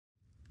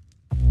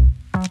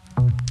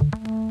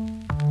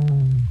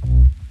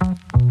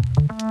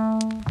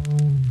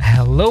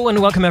Hello and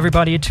welcome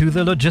everybody to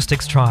the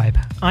Logistics Tribe.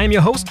 I am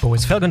your host,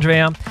 Boris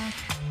Felgendreher,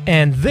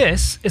 and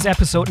this is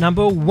episode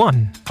number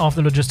 1 of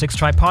the Logistics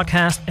Tribe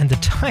podcast, and the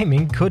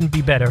timing couldn't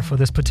be better for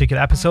this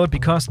particular episode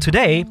because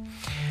today,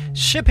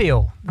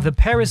 Shippeo, the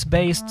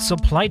Paris-based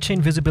supply chain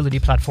visibility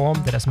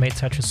platform that has made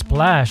such a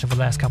splash over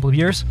the last couple of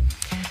years,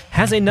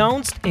 has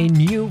announced a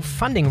new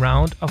funding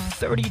round of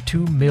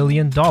 $32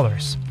 million.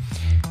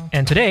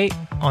 And today,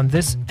 on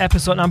this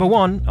episode number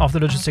 1 of the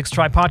Logistics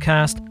Tribe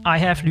podcast, I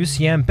have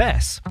Lucien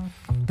Besse,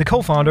 the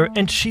co-founder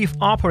and chief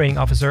operating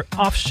officer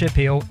of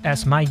Shippeo,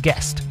 as my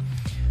guest.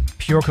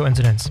 Pure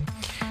coincidence.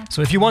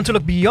 So if you want to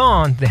look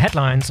beyond the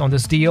headlines on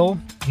this deal,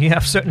 you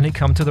have certainly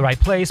come to the right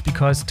place,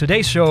 because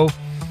today's show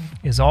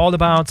is all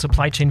about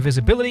supply chain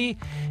visibility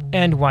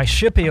and why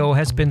Shippeo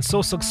has been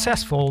so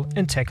successful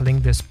in tackling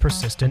this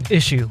persistent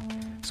issue.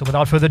 So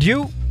without further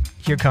ado,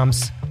 here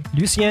comes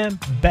Lucien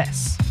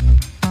Besse.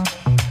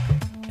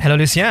 Hello,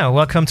 Lucien.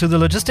 Welcome to the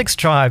Logistics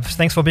Tribe.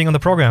 Thanks for being on the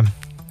program.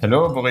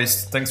 Hello,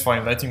 Boris. Thanks for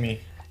inviting me.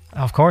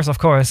 Of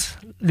course.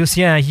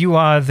 Lucien, you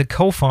are the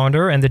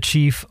co-founder and the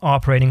chief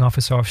operating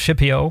officer of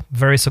Shippeo,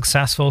 very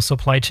successful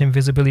supply chain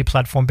visibility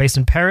platform based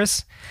in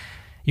Paris.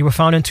 You were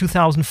founded in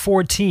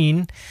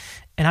 2014,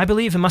 and I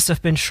believe it must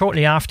have been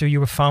shortly after you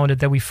were founded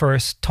that we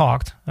first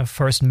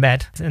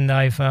met, and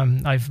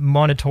I've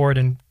monitored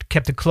and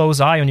kept a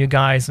close eye on you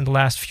guys in the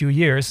last few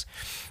years.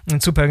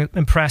 And super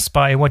impressed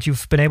by what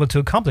you've been able to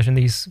accomplish in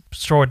these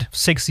short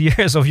 6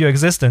 years of your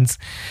existence.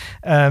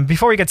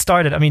 Before we get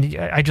started,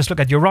 I just look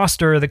at your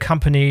roster, the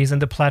companies,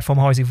 and the platform,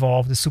 how it's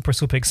evolved. It's super,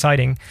 super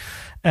exciting.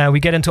 We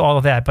get into all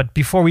of that. But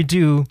before we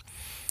do,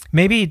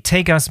 maybe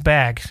take us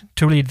back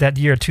to really that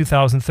year,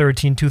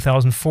 2013,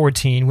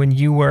 2014, when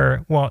you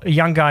were, a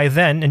young guy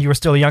then, and you were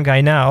still a young guy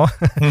now.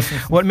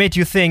 What made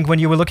you think, when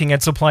you were looking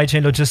at supply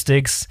chain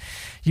logistics,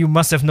 you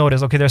must have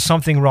noticed, okay, there's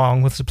something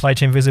wrong with supply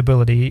chain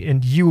visibility,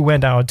 and you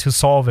went out to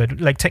solve it?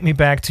 Like, take me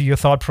back to your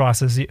thought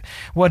process.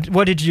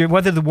 What did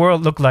the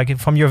world look like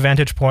from your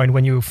vantage point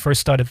when you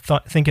first started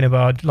thinking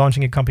about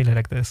launching a company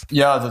like this?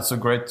 Yeah, that's a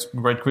great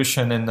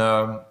question.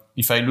 And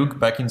if I look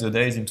back in the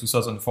days in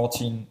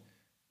 2014,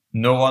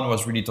 no one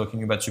was really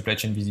talking about supply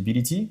chain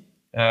visibility.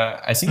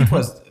 I think it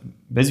was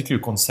basically a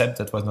concept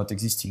that was not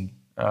existing.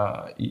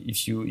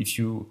 If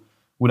you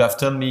would have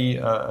told me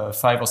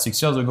 5 or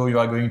 6 years ago you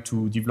are going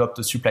to develop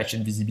the supply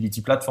chain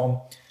visibility platform,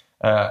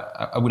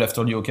 I would have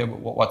told you, okay,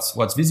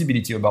 what's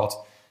visibility about?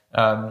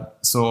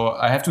 So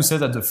I have to say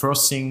that the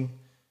first thing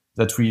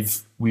that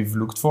we've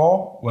looked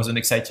for was an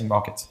exciting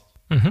market.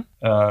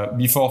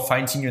 Before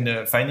finding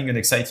an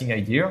exciting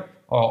idea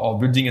or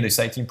building an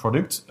exciting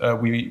product,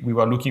 we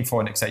were looking for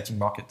an exciting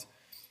market.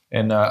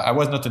 And I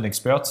was not an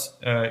expert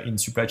in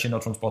supply chain or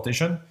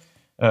transportation,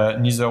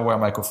 neither were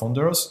my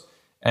co-founders.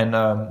 And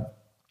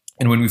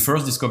when we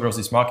first discovered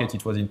this market,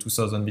 it was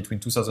in between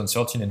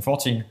 2013 and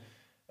 14.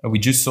 We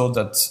just saw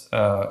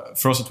that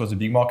first it was a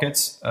big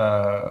market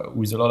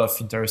with a lot of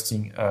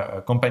interesting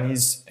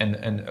companies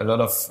and a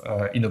lot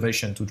of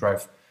innovation to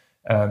drive.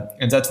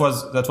 And that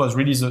was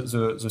really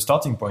the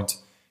starting point.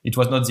 It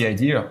was not the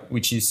idea,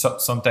 which is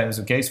sometimes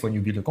the case when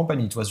you build a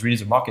company. It was really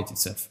the market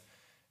itself.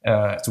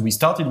 So we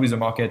started with the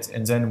market,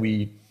 and then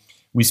we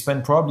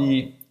spent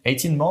probably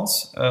 18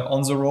 months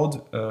on the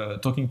road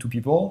talking to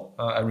people.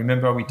 I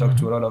remember we talked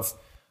to a lot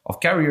of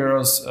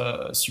carriers,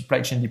 supply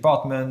chain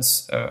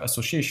departments,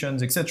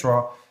 associations,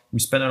 etc. We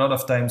spent a lot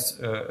of times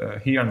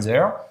here and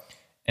there.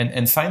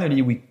 And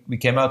finally, we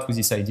came out with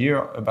this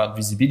idea about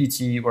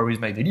visibility, where is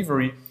my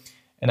delivery?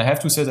 And I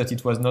have to say that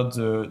it was not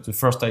the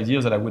first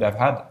idea that I would have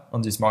had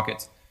on this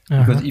market.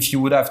 Because if you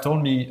would have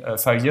told me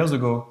 5 years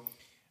ago,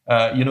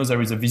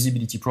 there is a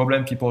visibility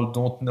problem, people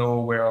don't know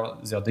where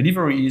their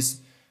delivery is,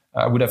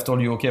 I would have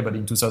told you, okay, but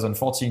in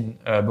 2014,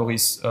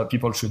 Boris,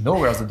 people should know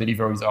where the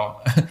deliveries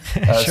are.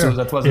 Sure. So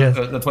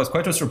that was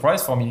quite a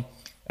surprise for me.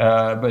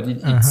 But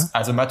it's,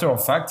 as a matter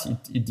of fact,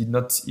 it did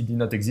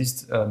not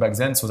exist back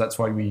then. So that's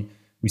why we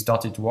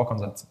started to work on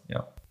that.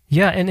 Yeah.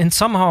 Yeah, and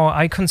somehow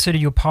I consider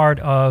you part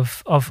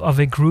of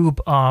a group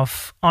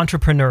of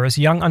entrepreneurs,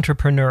 young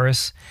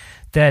entrepreneurs,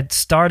 that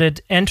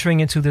started entering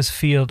into this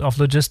field of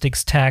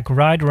logistics tech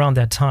right around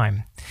that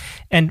time.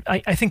 And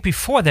I think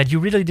before that, you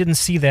really didn't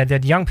see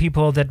that young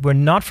people that were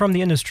not from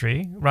the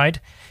industry, right,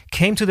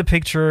 came to the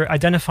picture,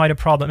 identified a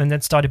problem, and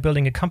then started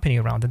building a company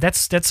around it.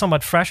 That's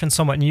somewhat fresh and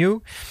somewhat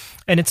new.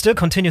 And it still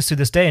continues to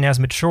this day and has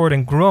matured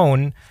and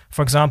grown.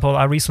 For example,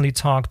 I recently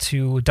talked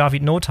to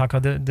David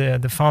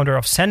Notaker, the founder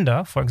of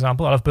Sender, for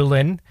example, out of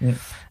Berlin.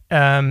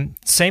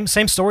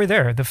 Same story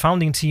there. The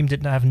founding team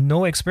did have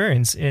no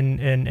experience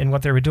in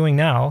what they were doing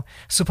now.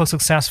 Super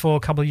successful,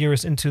 a couple of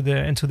years into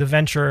the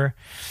venture.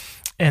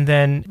 And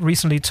then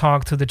recently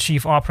talked to the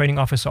chief operating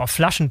officer of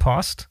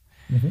Flaschenpost,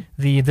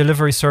 the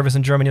delivery service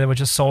in Germany that was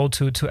just sold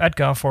to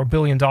Edgar for $1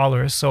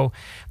 billion. So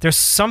there's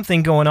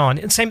something going on.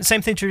 And same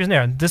thing to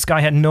there. This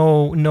guy had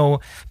no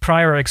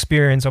prior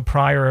experience or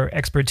prior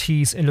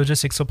expertise in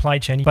logistics supply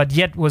chain, but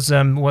yet was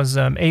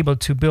able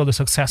to build a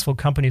successful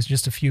company in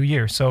just a few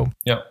years. So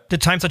the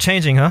times are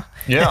changing, huh?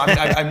 Yeah,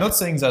 I'm not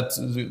saying that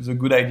the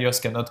good ideas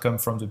cannot come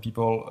from the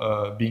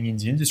people being in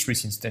the industry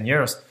since 10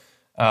 years.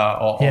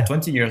 Or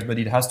 20 years, but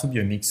it has to be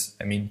a mix.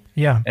 I mean,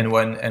 and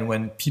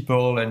when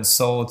people and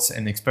thoughts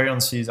and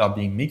experiences are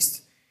being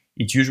mixed,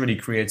 it usually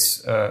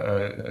creates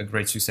a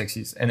great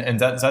successes. And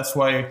that's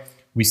why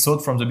we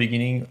thought from the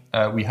beginning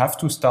we have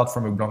to start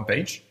from a blank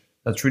page.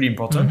 That's really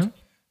important.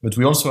 But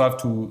we also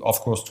have to, of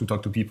course, to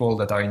talk to people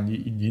that are in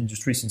the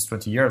industry since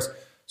 20 years.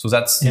 So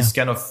that's this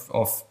kind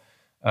of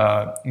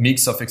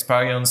mix of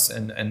experience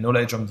and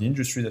knowledge on the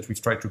industry that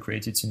we've tried to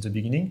create it since the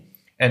beginning.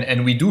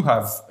 And we do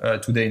have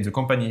today in the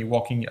company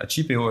working at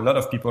Shippeo a lot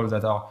of people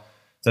that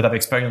have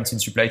experience in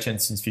supply chain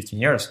since 15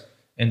 years,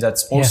 and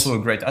that's also a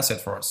great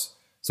asset for us.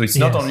 So it's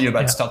not only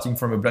about starting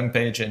from a blank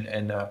page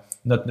and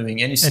not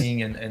knowing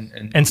anything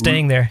and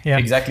staying there. Yeah,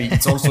 exactly.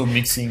 It's also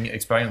mixing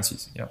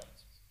experiences.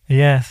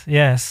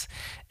 Yes.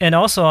 And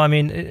also, I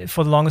mean,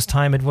 for the longest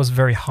time, it was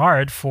very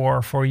hard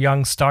for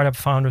young startup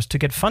founders to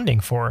get funding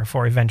for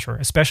a venture,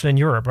 especially in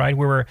Europe, right?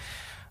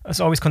 It's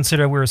always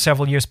considered we're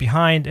several years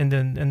behind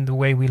in the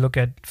way we look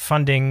at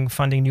funding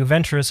new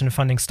ventures and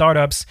funding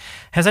startups.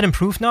 Has that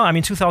improved now? I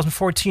mean,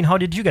 2014, how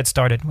did you get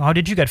started? How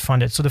did you get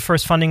funded? So the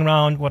first funding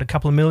round, a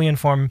couple of million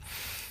from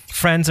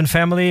friends and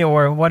family,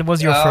 or what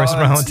was your first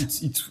round?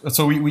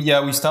 So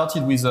we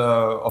started with,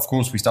 of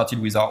course, we started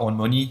with our own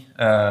money,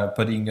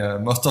 putting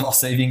most of our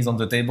savings on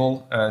the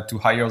table to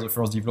hire the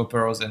first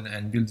developers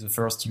and build the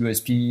first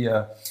USP,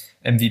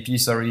 MVP,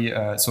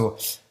 So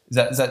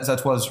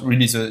that was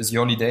really the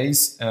early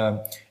days.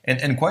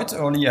 And quite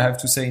early, I have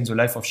to say, in the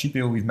life of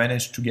Shippeo, we've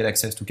managed to get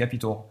access to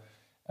capital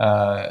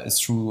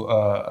through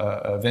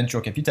a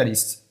venture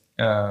capitalist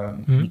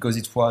because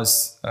it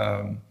was,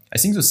 I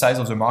think the size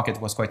of the market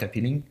was quite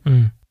appealing.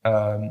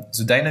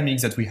 The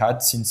dynamics that we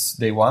had since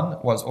day one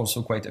was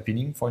also quite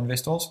appealing for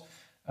investors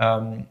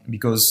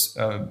because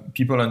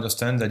people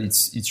understand that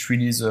it's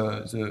really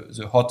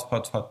the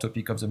hot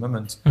topic of the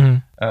moment.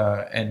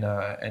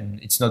 And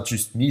it's not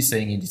just me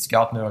saying it, it's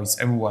Gartner, it's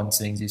everyone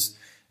saying this.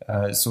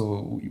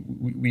 So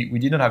we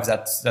didn't have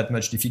that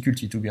much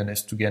difficulty, to be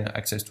honest, to gain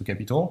access to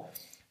capital.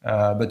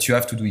 But you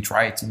have to do it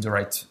right in the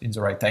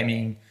right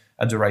timing,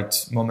 at the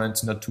right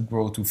moment, not to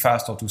grow too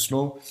fast or too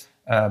slow.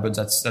 But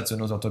that's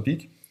another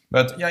topic.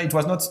 But it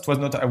was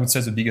not, I would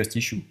say, the biggest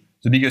issue.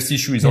 The biggest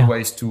issue is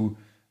always to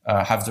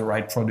have the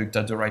right product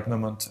at the right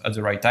moment, at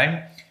the right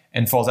time.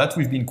 And for that,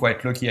 we've been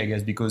quite lucky, I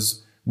guess,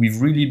 because we've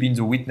really been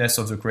the witness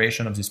of the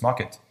creation of this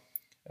market.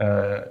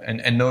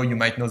 And now you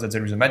might know that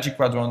there is a Magic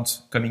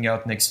Quadrant coming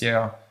out next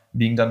year,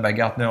 being done by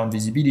Gartner on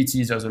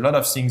visibility. There's a lot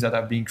of things that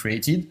are being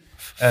created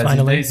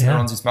these days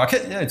around this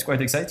market. Yeah, it's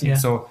quite exciting. Yeah.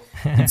 So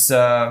it's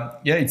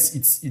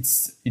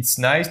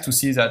nice to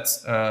see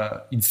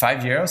that in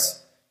 5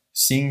 years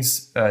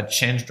things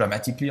change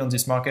dramatically on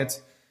this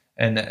market.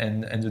 And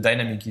the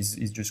dynamic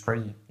is just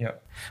crazy. Yeah.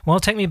 Well,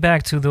 take me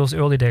back to those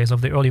early days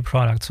of the early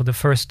product. So the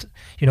first,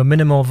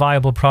 minimal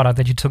viable product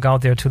that you took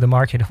out there to the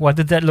market. What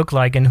did that look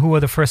like, and who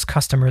were the first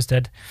customers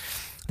that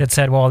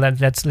said, "Well,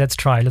 let's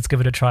try, let's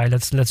give it a try,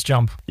 let's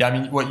jump"? Yeah, I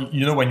mean,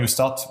 when you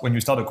start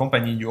a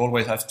company, you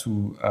always have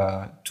to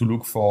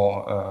look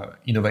for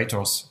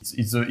innovators.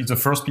 It's the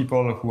first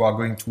people who are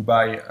going to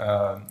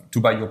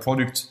buy your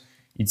product.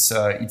 It's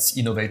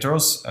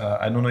innovators.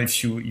 I don't know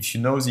if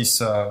you know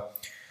this.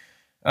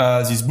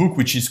 This book,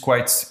 which is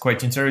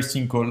quite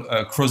interesting, called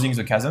 "Crossing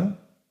the Chasm."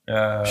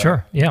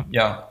 Sure. Yeah.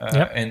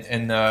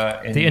 And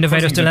the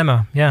innovator's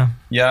dilemma.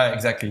 Yeah,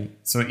 exactly.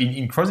 So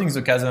in Crossing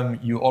the Chasm,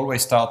 you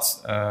always start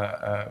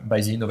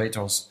by the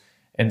innovators,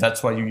 and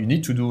that's what you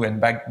need to do. And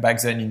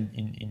back then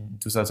in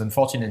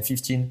 2014 and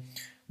 15,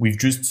 we've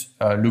just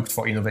looked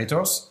for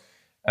innovators.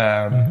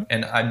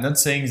 And I'm not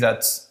saying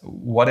that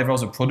whatever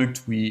the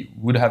product we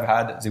would have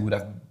had, they would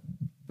have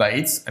buy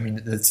it. I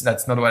mean,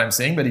 that's not what I'm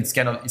saying, but it's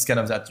kind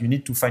of that you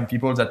need to find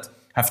people that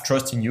have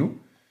trust in you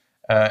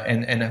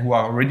and who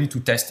are ready to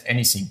test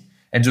anything.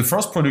 And the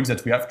first product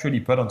that we actually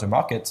put on the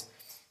market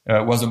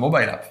was a mobile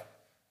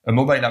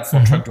app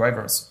for truck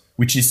drivers,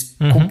 which is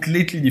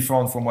completely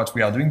different from what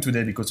we are doing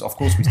today, because of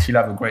course we still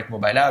have a great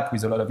mobile app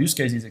with a lot of use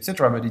cases,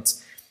 etc. But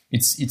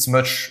it's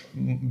much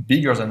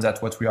bigger than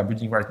that. What we are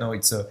building right now,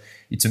 it's a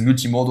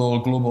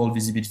multimodal global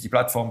visibility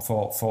platform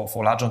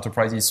for large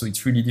enterprises. So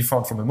it's really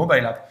different from a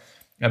mobile app.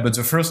 But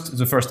the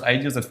first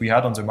ideas that we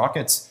had on the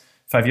market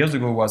 5 years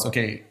ago was,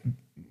 okay,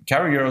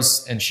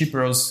 carriers and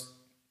shippers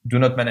do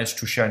not manage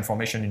to share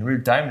information in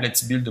real time.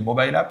 Let's build a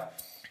mobile app.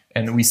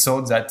 And we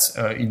thought that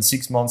in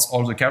 6 months,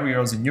 all the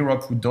carriers in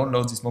Europe would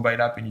download this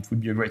mobile app and it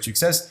would be a great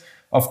success.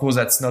 Of course,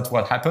 that's not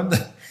what happened.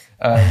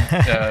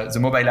 The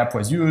mobile app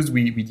was used.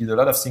 We did a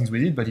lot of things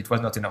with it, but it was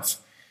not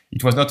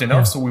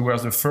enough. So we were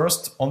the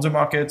first on the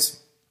market.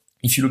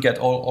 If you look at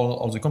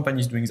all the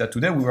companies doing that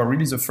today, we were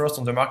really the first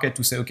on the market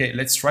to say, okay,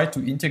 let's try to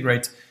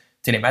integrate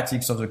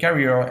telematics of the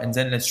carrier, and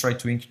then let's try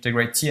to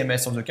integrate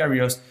TMS of the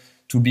carriers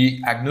to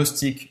be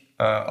agnostic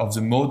of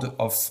the mode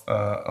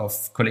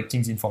of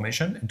collecting the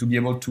information and to be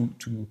able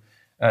to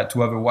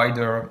have a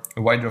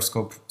wider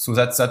scope. So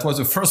that was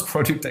the first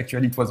product.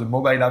 Actually, it was a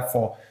mobile app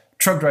for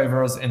truck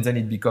drivers, and then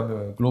it became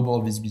a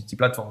global visibility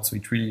platform. So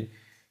it really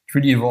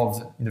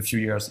evolved in a few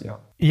years.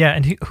 Yeah,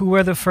 and who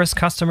were the first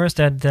customers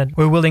that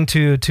were willing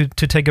to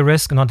take a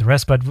risk, not the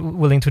risk, but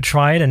willing to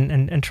try it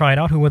and try it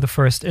out? Who were the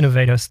first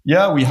innovators?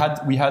 Yeah, we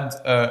had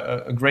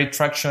a great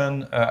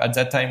traction at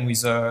that time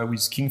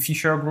with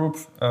Kingfisher Group,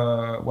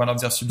 one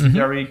of their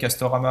subsidiary,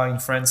 Castorama in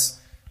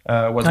France,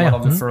 was one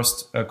of the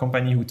first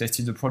company who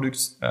tested the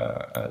products.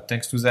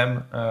 Thanks to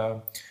them,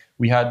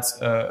 we had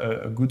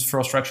a good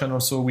first traction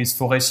also with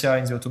Faurecia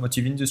in the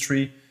automotive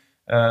industry.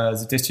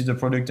 They tested the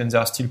product and they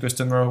are still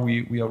customer.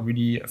 We are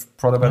really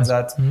proud about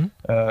that.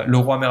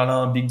 Leroy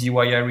Merlin, big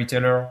DIY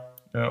retailer,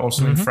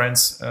 also in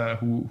France,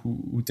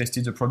 who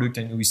tested the product,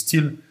 and we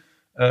still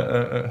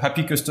a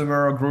happy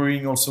customer,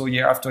 growing also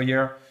year after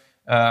year.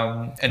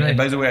 And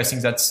by the way, I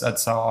think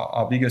that's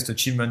our biggest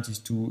achievement is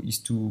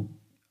to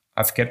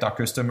have kept our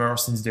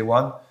customers since day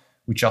one,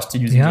 which are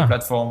still using the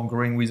platform,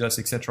 growing with us,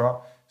 etc.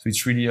 So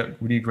it's really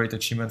a great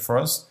achievement for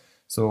us.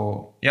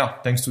 So yeah,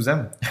 thanks to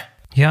them.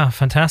 Yeah,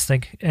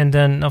 fantastic. And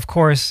then, of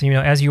course,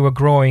 as you were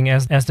growing,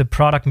 as the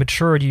product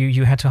matured,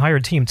 you had to hire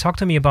a team. Talk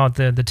to me about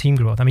the team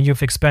growth. I mean,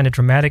 you've expanded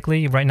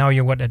dramatically. Right now,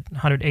 you're at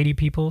 180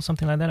 people,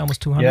 something like that,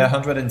 almost 200? Yeah,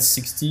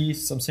 160,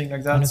 something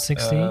like that.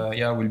 160?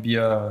 We'll be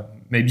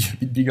maybe a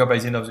bit bigger by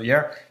the end of the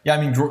year. Yeah,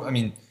 I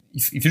mean,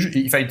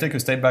 if I take a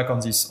step back on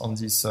this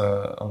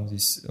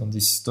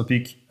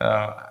topic,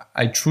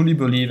 I truly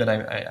believe, and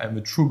I'm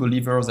a true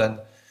believer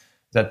that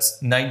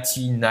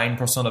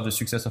 99% of the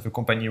success of a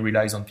company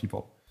relies on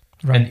people.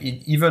 Right. And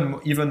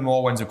even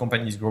more when the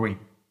company is growing.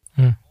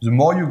 The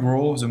more you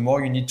grow, the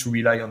more you need to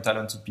rely on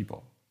talented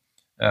people.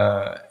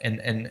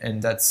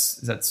 And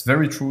that's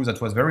very true.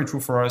 That was very true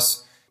for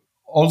us.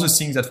 All the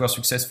things that were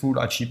successful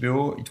at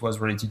Shippeo, it was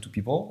related to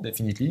people,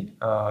 definitely,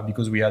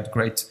 because we had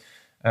great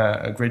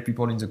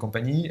people in the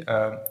company.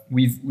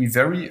 We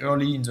very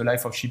early in the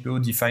life of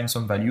Shippeo defined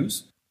some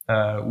values,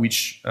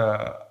 which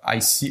I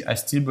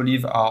still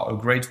believe are a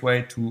great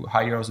way to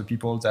hire the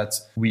people that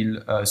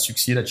will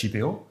succeed at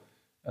Shippeo.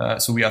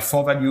 So we have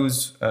 4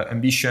 values: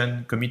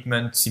 ambition,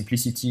 commitment,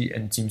 simplicity,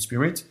 and team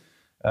spirit.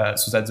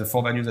 So that's the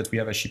 4 values that we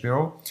have at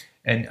Shippeo.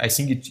 And I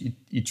think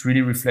it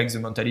really reflects the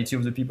mentality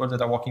of the people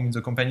that are working in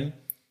the company.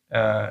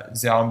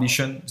 They are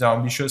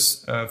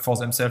ambitious for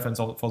themselves and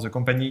for the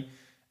company.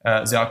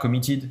 They are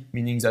committed,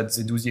 meaning that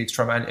they do the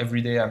extra mile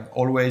every day. I'm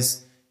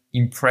always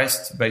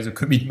impressed by the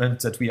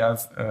commitment that we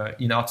have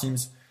in our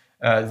teams.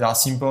 They are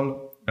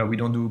simple. We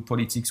don't do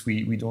politics.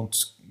 We don't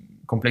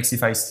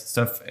complexify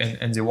stuff,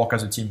 and they work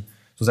as a team.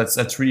 So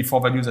that's really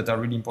 4 values that are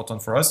really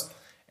important for us.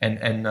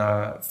 And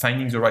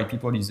finding the right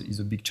people is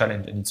a big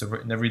challenge, and it's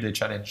an everyday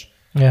challenge.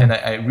 Yeah. And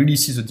I really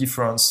see the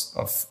difference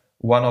of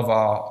one of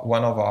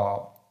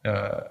our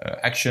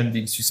action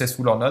being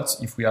successful or not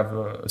if we have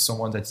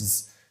someone that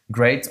is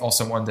great or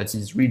someone that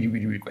is really,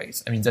 really, really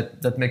great. I mean,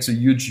 that makes a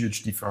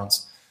huge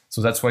difference.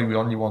 So that's why we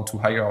only want to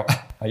hire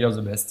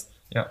the best.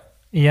 Yeah.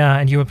 Yeah,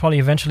 and you will probably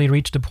eventually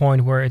reach the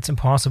point where it's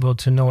impossible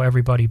to know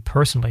everybody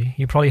personally.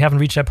 You probably haven't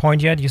reached that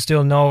point yet. You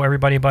still know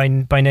everybody by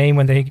name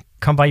when they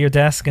come by your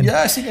desk. And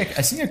yeah, I think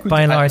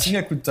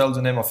I could tell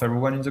the name of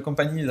everyone in the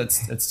company.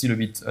 That's still a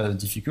bit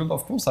difficult,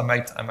 of course. I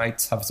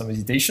might have some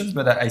hesitations,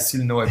 but I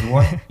still know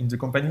everyone in the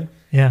company.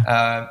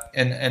 Yeah,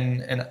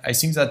 and I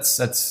think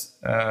that's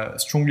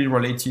strongly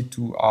related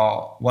to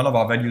one of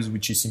our values,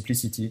 which is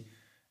simplicity.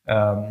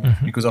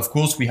 Because of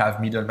course we have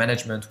middle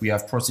management, we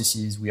have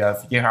processes, we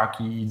have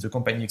hierarchy in the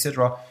company,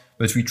 etc.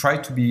 But we try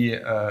to be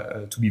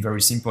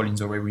very simple in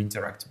the way we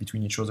interact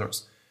between each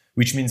others.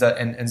 Which means that,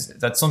 and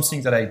that's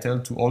something that I tell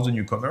to all the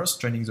newcomers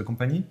joining the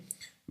company.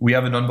 We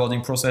have an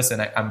onboarding process,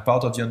 and I'm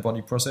part of the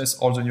onboarding process.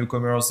 All the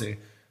newcomers,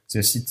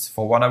 they sit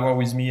for 1 hour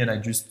with me, and I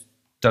just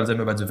tell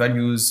them about the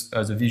values,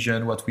 the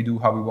vision, what we do,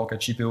 how we work at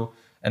Shippeo.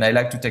 And I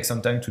like to take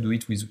some time to do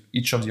it with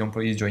each of the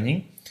employees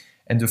joining.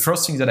 And the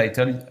first thing that I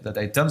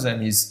tell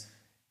them is,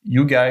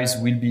 you guys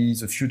will be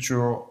the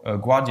future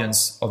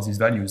guardians of these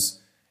values.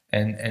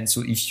 And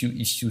so if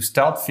you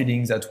start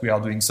feeling that we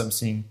are doing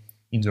something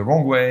in the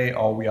wrong way,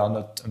 or we are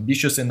not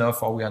ambitious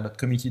enough, or we are not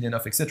committed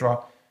enough, etc.,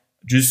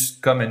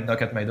 just come and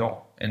knock at my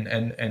door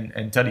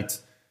and tell it.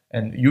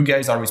 And you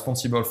guys are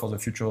responsible for the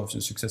future of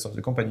the success of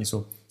the company.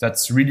 So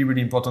that's really,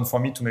 really important for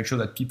me to make sure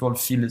that people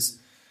feel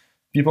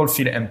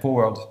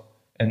empowered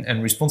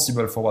and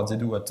responsible for what they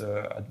do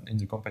in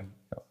the company.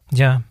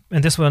 Yeah,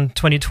 and this one,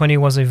 2020,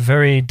 was a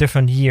very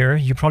different year.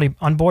 You probably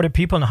onboarded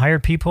people and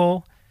hired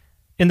people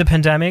in the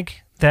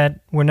pandemic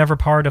that were never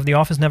part of the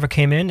office, never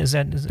came in. Has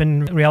that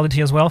been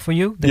reality as well for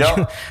you? That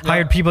you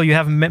hired people you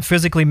haven't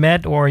physically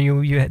met, or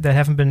you that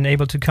haven't been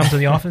able to come to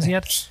the office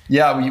yet?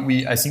 Yeah,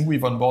 I think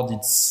we've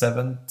onboarded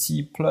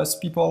 70 plus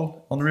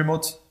people on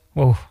remote.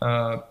 Whoa.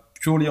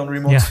 Purely on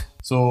remote. Yeah.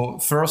 So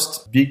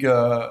first, big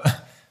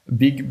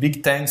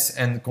big thanks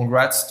and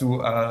congrats to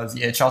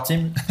the HR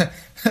team.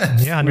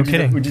 Yeah, no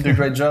kidding. Who did a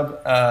great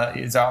job.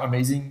 They are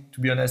amazing,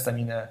 to be honest. I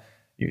mean,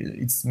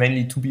 it's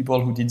mainly 2 people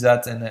who did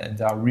that, and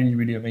they are really,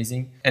 really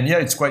amazing. And yeah,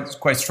 it's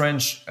quite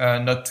strange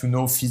not to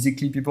know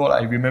physically people.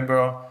 I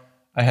remember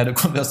I had a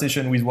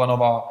conversation with one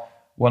of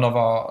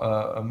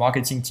our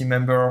marketing team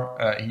member.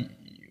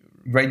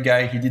 Great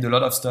guy. He did a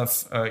lot of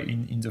stuff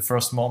in the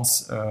first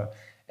months,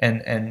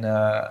 and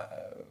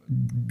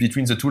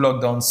between the 2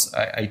 lockdowns,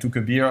 I took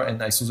a beer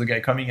and I saw the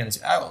guy coming and I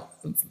said, "Oh,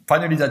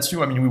 finally that's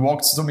you." I mean, we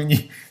worked so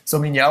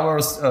many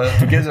hours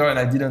together, and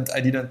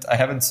I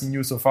haven't seen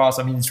you so far.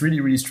 So I mean, it's really,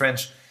 really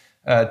strange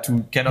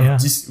to kind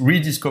of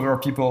rediscover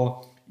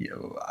people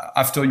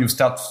after you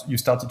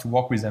started to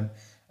work with them.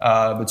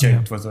 But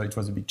yeah, it was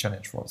a big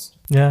challenge for us.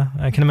 Yeah,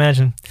 I can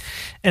imagine.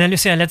 And then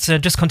Lucien, let's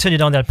just continue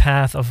down that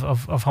path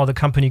of how the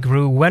company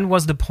grew. When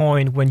was the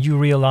point when you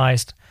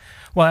realized?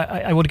 Well,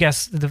 I would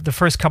guess the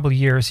first couple of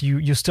years,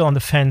 you're still on the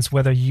fence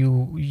whether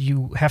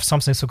you have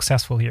something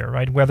successful here,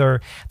 right?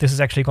 Whether this is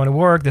actually going to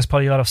work. There's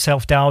probably a lot of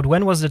self-doubt.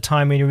 When was the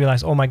time when you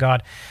realized, oh my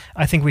God,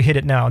 I think we hit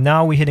it now.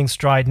 Now we're hitting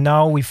stride.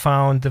 Now we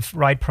found the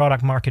right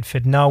product market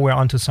fit. Now we're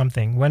onto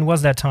something. When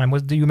was that time?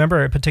 Do you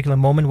remember a particular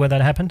moment where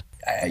that happened?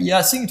 Yeah,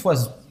 I think it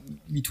was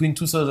between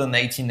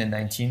 2018 and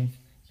 19.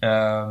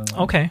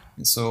 Okay.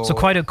 So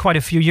quite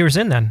a few years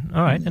in then.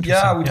 All right.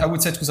 Yeah, I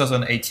would say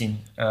 2018.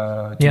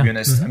 To be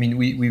honest, mm-hmm. I mean,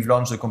 we've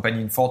launched the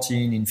company in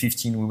 14. In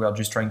 15, we were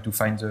just trying to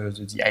find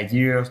the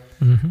ideas,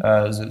 mm-hmm.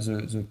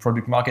 The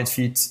product market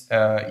fit.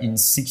 In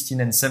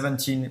 16 and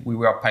 17, we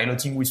were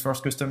piloting with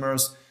first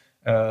customers,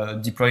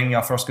 deploying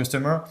our first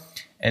customer,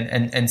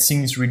 and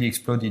things really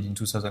exploded in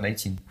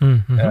 2018.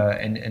 Mm-hmm.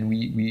 And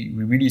we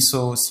really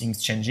saw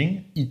things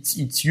changing.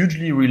 It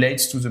hugely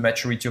relates to the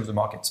maturity of the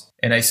market.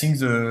 And I think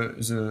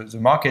the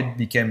market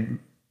became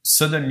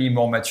suddenly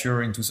more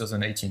mature in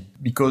 2018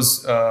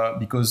 because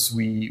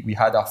we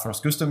had our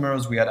first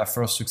customers, we had our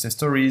first success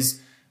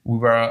stories, we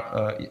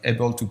were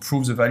able to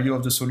prove the value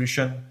of the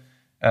solution,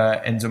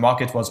 and the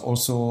market was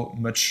also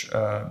much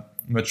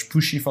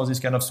pushy for these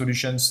kind of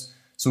solutions.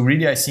 So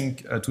really, I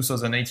think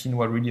 2018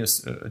 was really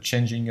a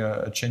changing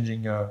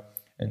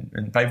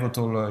and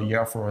pivotal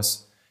year for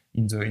us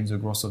in the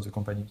growth of the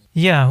company.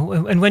 Yeah,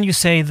 and when you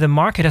say the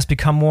market has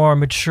become more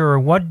mature,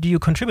 what do you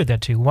contribute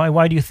that to?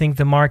 Why do you think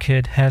the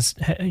market had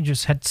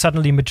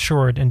suddenly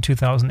matured in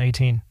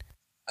 2018?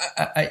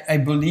 I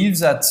believe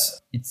that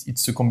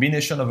it's a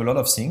combination of a lot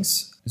of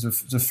things.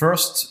 The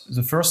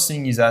first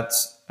thing is that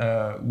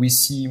we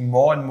see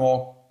more and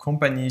more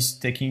companies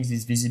taking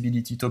this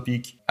visibility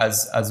topic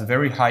as a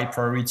very high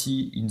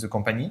priority in the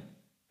company,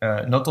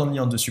 not only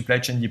on the supply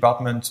chain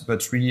department,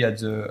 but really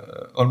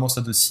almost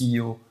at the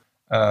CEO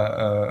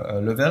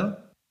level.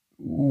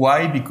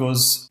 Why?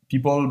 Because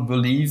people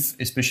believe,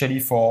 especially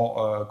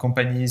for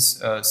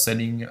companies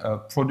selling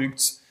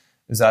products,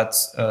 that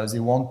they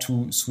want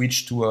to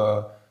switch to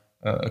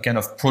a kind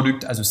of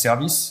product as a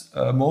service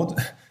mode,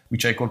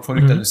 which I call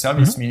product mm-hmm. as a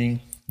service, mm-hmm. meaning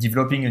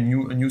developing a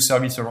new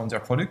service around their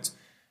product.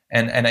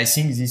 And I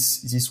think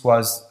this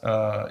was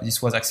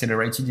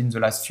accelerated in the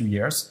last few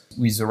years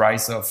with the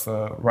rise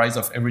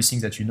of everything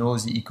that you know,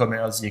 the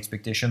e-commerce, the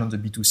expectation on the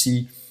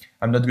B2C.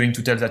 I'm not going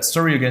to tell that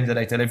story again that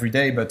I tell every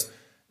day, but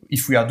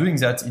if we are doing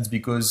that, it's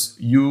because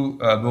you,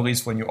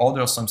 Boris, when you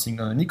order something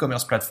on an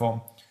e-commerce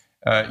platform,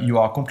 you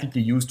are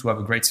completely used to have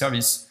a great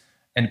service,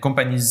 and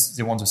companies,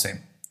 they want the same.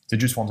 They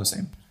just want the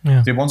same.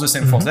 Yeah. They want the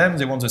same mm-hmm. for them.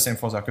 They want the same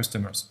for their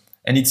customers.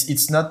 And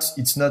it's not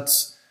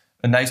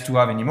a nice to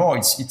have anymore.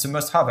 It's a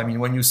must have. I mean,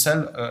 when you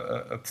sell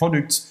a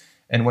product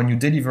and when you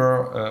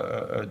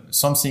deliver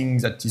something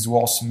that is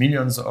worth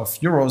millions of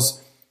euros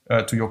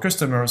to your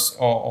customers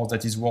or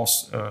that is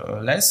worth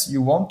less,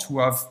 you want to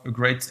have a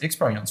great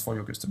experience for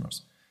your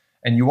customers.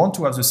 And you want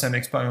to have the same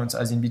experience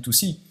as in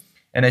B2C.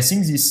 And I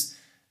think this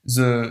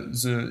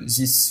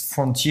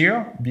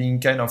frontier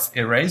being kind of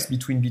erased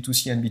between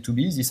B2C and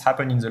B2B, this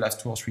happened in the last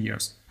 2 or 3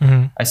 years.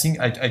 Mm-hmm. I think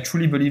I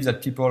truly believe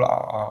that people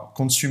are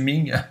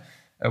consuming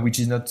which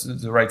is not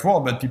the right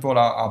word, but people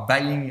are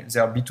buying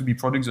their B2B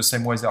products the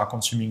same way they are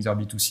consuming their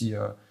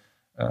B2C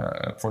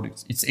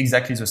products. It's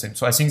exactly the same.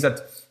 So I think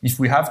that if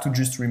we have to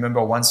just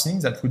remember one thing,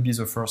 that would be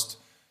the first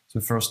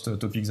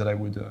topic that I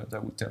would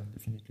tell,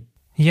 definitely.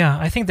 Yeah,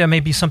 I think there may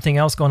be something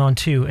else going on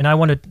too. And I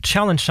want to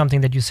challenge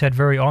something that you said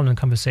very early in the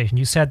conversation.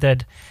 You said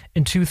that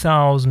in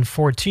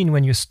 2014,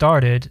 when you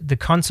started, the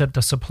concept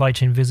of supply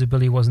chain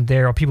visibility wasn't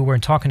there, or people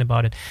weren't talking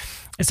about it.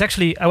 It's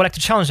actually, I would like to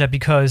challenge that,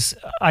 because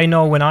I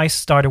know when I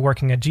started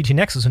working at GT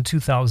Nexus in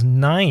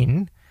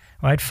 2009,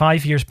 right,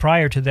 5 years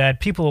prior to that,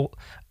 people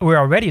were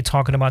already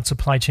talking about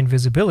supply chain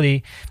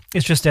visibility.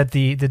 It's just that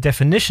the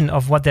definition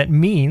of what that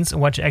means and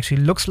what it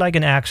actually looks like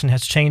in action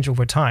has changed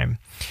over time.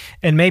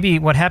 And maybe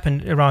what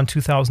happened around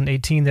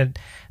 2018,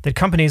 that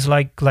companies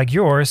like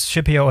yours,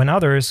 Shippeo and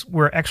others,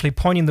 were actually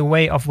pointing the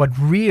way of what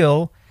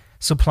real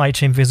supply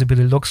chain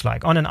visibility looks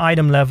like on an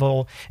item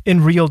level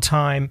in real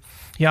time.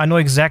 Yeah, I know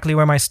exactly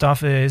where my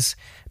stuff is.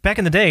 Back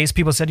in the days,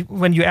 people said,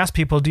 when you ask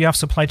people, do you have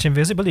supply chain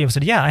visibility? I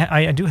said, yeah,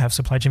 I do have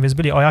supply chain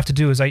visibility. All I have to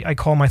do is I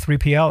call my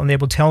 3PL and they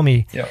will tell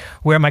me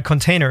where my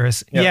container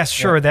is. Yeah, yes,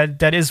 sure,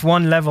 that is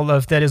one level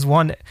of,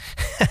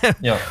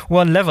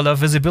 one level of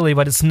visibility,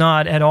 but it's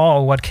not at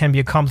all what can be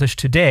accomplished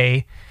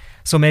today.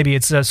 So maybe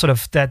it's sort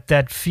of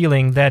that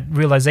feeling, that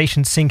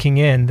realization sinking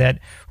in, that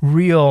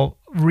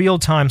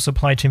real-time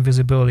supply chain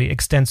visibility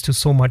extends to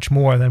so much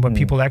more than what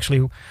people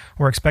actually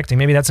were expecting.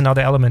 Maybe that's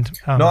another element.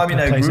 No, I mean,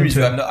 I agree with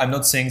you. I'm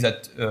not saying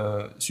that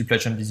supply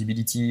chain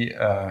visibility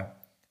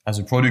as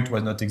a product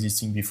was not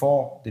existing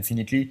before,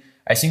 definitely.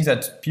 I think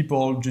that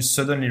people just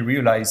suddenly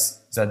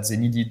realized that they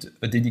needed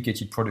a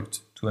dedicated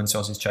product to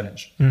answer this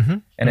challenge.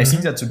 And I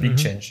think that's a big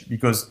change,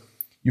 because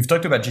you've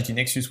talked about GT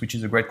Nexus, which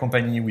is a great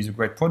company with a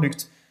great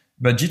product,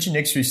 but GT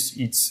Nexus,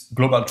 it's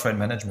global trade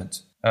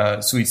management.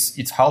 So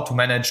it's how to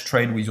manage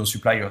trade with your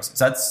suppliers.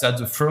 That's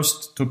the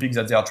first topic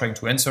that they are trying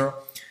to answer.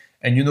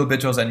 And you know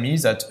better than me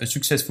that a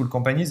successful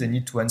company, they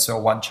need to answer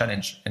one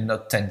challenge and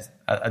not 10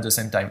 at the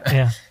same time.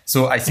 Yeah.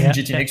 So I think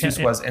GT Nexus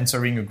was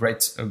answering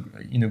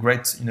in a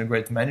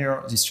great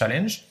manner this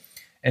challenge,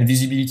 and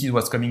visibility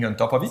was coming on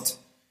top of it.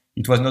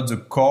 It was not the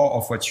core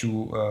of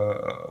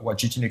what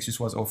GT Nexus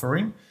was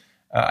offering.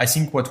 I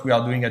think what we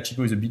are doing at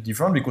Shippeo is a bit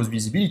different, because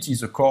visibility is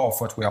the core of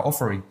what we are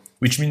offering,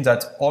 which means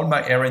that all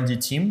my R&D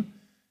team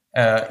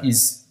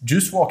is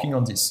just working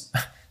on this.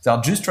 They are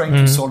just trying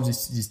to solve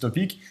this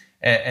topic.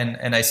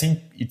 And I think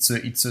it's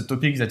a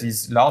topic that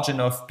is large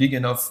enough, big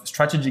enough,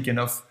 strategic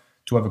enough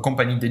to have a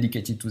company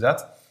dedicated to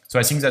that. So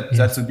I think that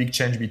that's a big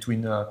change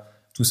between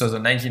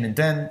 2019 and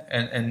 10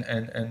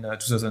 and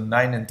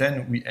 2009 and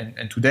 10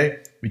 and today,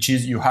 which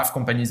is you have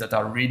companies that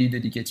are really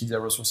dedicated their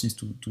resources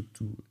to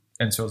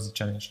answer the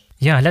challenge.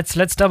 Yeah,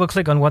 let's double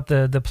click on what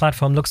the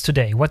platform looks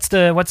today. What's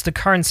the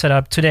current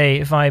setup today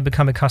if I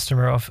become a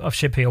customer of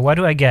Shippeo? What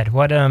do I get?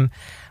 What do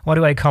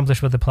I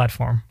accomplish with the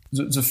platform?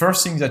 The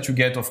first thing that you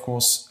get, of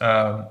course,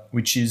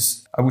 which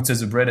is, I would say,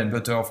 the bread and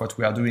butter of what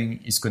we are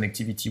doing, is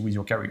connectivity with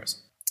your carriers.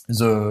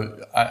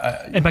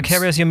 And by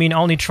carriers, you mean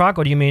only truck,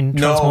 or do you mean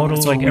transmodal? No,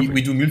 so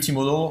we do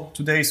multimodal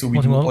today. So we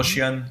do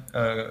ocean,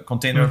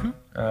 container,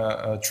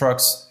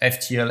 trucks,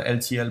 FTL,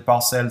 LTL,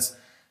 parcels,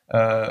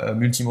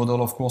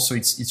 multimodal, of course. So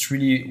it's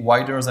really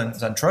wider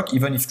than truck,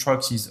 even if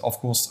trucks is, of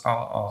course,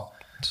 our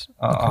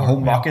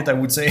home market, I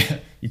would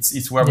say.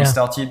 It's where we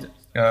started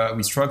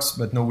with trucks,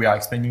 but now we are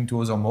expanding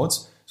to other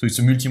modes. So it's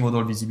a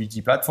multimodal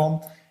visibility platform.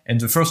 And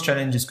the first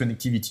challenge is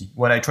connectivity.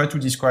 When I try to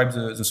describe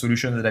the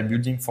solution that I'm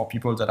building for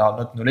people that are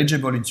not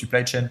knowledgeable in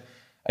supply chain,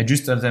 I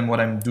just tell them what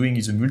I'm doing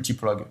is a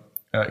multi-plug.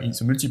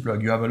 It's a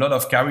multi-plug. You have a lot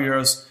of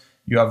carriers.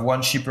 You have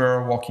one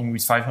shipper working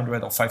with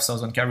 500 or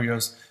 5,000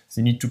 carriers.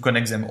 They need to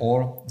connect them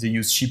all. They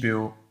use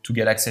Shippeo to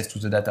get access to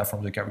the data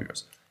from the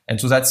carriers.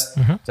 And so that's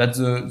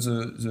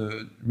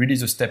really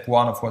the step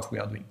one of what we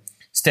are doing.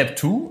 Step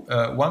two,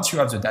 once you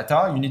have the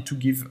data, you need to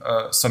give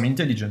some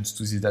intelligence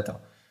to this data.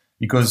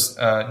 Because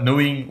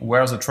knowing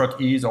where the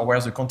truck is or where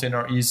the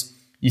container is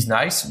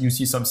nice. You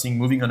see something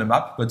moving on a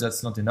map, but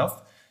that's not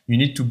enough. You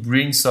need to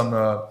bring some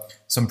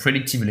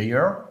predictive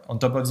layer on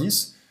top of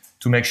this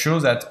to make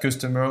sure that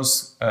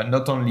customers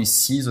not only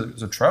see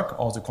the truck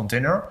or the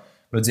container,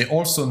 but they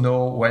also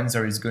know when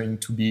there is going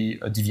to be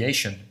a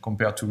deviation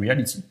compared to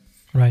reality.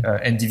 Right.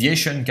 And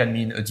deviation can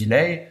mean a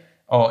delay,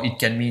 or it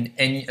can mean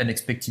any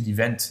unexpected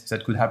event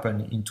that could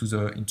happen into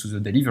the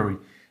delivery.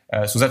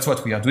 So that's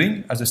what we are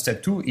doing. As a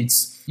step two,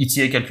 it's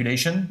ETA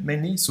calculation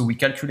mainly. So we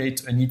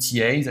calculate an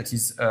ETA that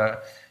is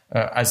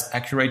as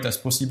accurate as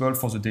possible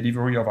for the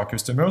delivery of our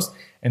customers.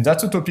 And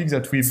that's a topic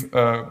that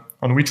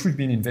on which we've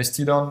been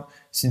invested on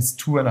since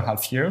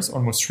 2.5 years,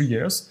 almost 3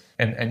 years.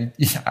 And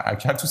I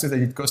have to say that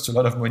it costs a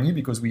lot of money,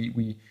 because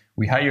we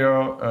hire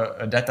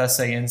a data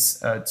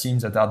science team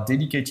that are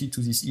dedicated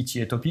to this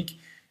ETA topic.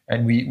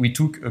 And we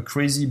took a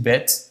crazy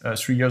bet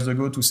 3 years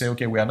ago to say,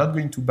 okay, we are not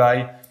going to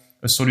buy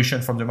a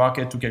solution from the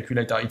market to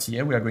calculate our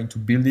ETA. We are going to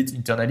build it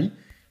internally,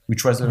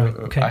 which was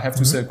I have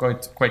to say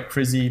quite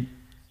crazy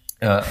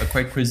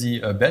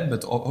bet,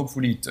 but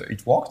hopefully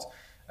it worked.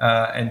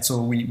 And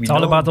so it's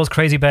all about those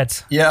crazy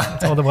bets. Yeah,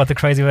 it's all about the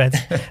crazy bets.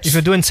 If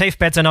you're doing safe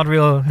bets, they're not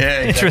real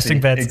interesting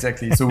bets.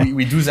 Exactly. So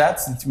we do that,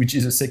 which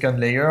is a second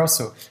layer.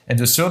 So, and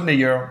the third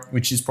layer,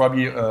 which is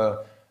probably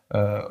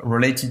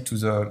related to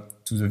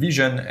the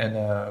vision, and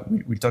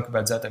we'll talk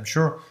about that, I'm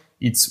sure.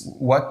 It's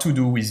what to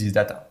do with this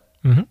data.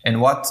 And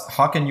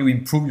how can you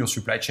improve your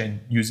supply chain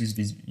using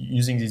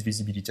this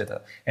visibility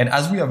data? And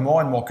as we have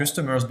more and more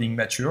customers being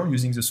mature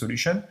using the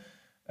solution,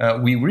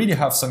 we really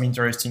have some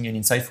interesting and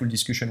insightful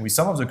discussion with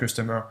some of the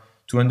customers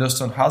to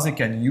understand how they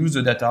can use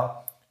the data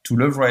to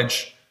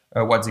leverage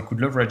what they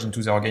could leverage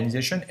into their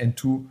organization and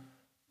to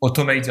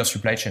automate their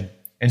supply chain.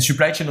 And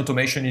supply chain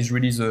automation is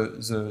really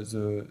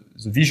the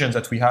vision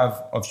that we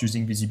have of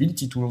using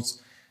visibility tools.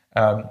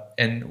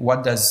 And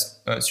what does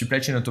supply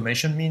chain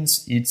automation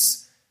means?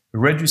 It's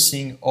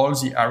reducing all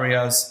the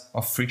areas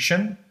of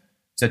friction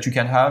that you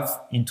can have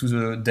into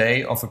the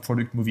day of a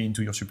product moving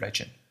into your supply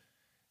chain.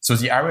 So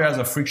the areas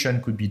of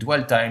friction could be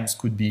dwell times,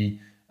 could be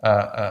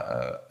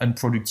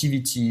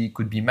unproductivity,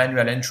 could be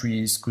manual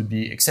entries, could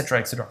be et cetera,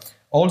 et cetera.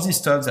 All these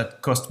stuff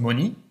that cost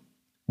money,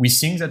 we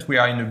think that we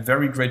are in a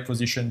very great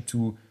position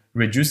to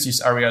reduce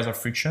these areas of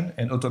friction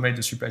and automate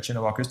the supply chain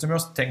of our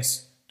customers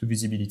thanks to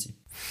visibility.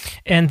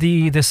 And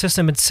the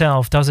system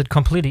itself, does it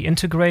completely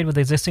integrate with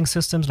existing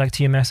systems like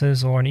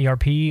TMSs or an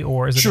ERP,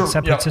 or is it a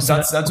separate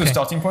system? That's a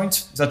starting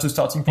point. That's a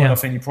starting point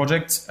of any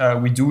project.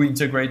 We do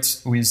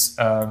integrate with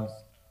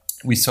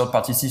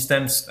third-party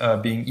systems,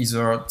 being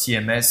either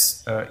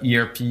TMS,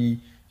 ERP,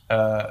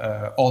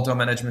 order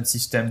management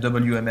system,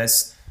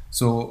 WMS.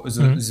 So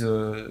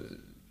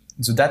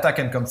the data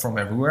can come from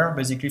everywhere,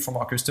 basically from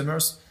our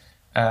customers.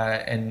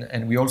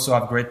 And we also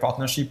have great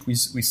partnership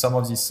with some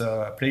of these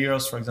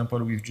players. For example,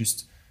 we've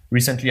just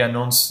recently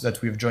announced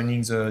that we're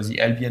joining the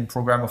LBN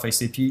program of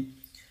SAP,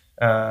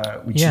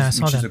 which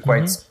is a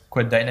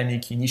quite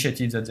dynamic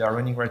initiative that they are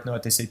running right now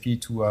at SAP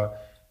to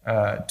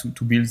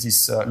build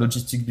this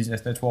logistic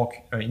business network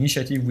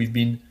initiative. We've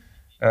been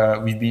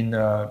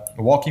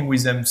working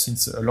with them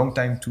since a long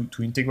time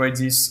to integrate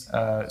this.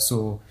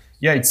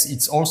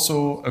 It's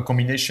also a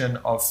combination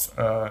of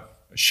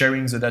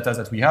sharing the data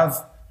that we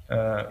have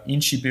in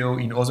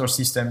Shippeo, in other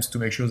systems, to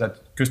make sure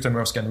that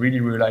customers can really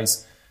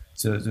realize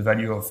the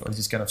value of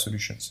this kind of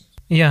solutions.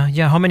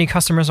 Yeah. How many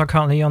customers are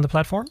currently on the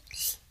platform?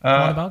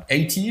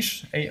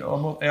 80-ish,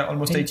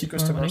 almost 80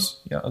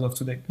 customers. As of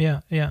today.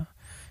 Yeah.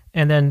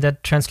 And then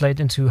that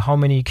translates into how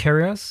many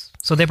carriers?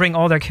 So they bring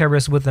all their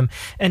carriers with them.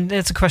 And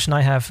that's a question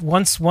I have.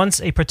 Once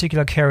a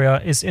particular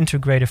carrier is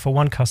integrated for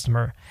one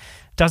customer,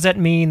 does that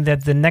mean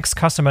that the next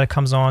customer that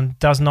comes on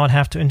does not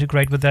have to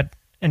integrate with that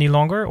any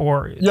longer?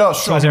 Or yeah,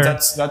 sure.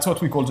 That's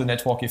what we call the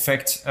network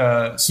effect.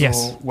 Yes,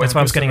 that's what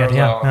I was getting at.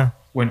 Yeah.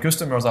 When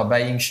customers are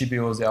buying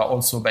Shippeo, they are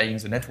also buying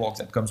the network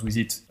that comes with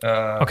it.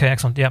 Okay,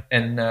 excellent. Yeah.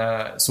 And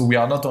so we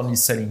are not only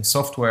selling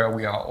software,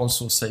 we are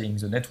also selling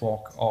the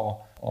network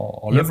or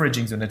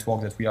leveraging the network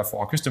that we have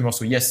for our customers.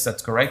 So yes,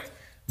 that's correct.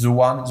 The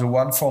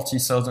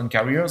 140,000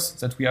 carriers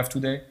that we have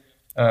today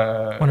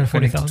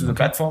connected to the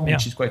platform,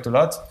 which is quite a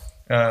lot,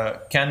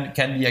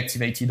 can be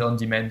activated on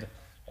demand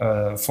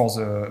for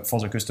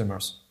the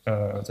customers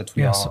that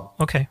we are.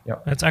 Okay,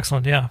 that's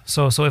excellent. Yeah.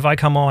 So if I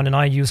come on and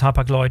I use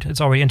Hapag-Lloyd, it's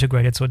already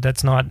integrated. So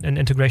that's not an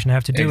integration I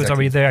have to do. Exactly. It's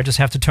already there. I just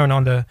have to turn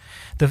on the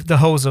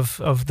hose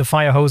of the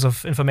fire hose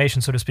of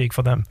information, so to speak,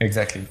 for them.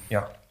 Exactly.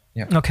 Yeah.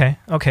 Okay.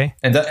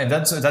 And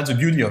that's the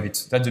beauty of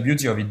it. That's the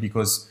beauty of it,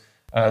 because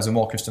the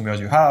more customers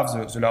you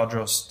have, the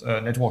larger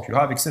network you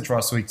have,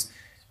 etc. So it's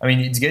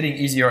getting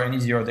easier and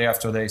easier day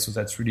after day. So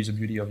that's really the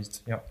beauty of it.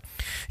 Yeah.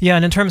 Yeah,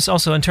 and in terms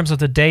of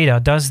the data,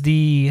 does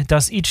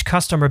each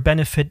customer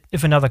benefit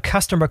if another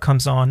customer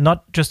comes on?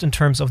 Not just in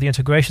terms of the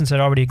integrations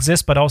that already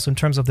exist, but also in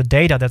terms of the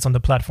data that's on the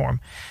platform.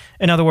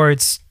 In other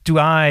words, do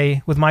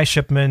I, with my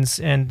shipments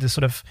and the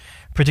sort of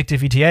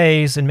predictive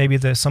ETAs and maybe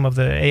some of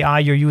the AI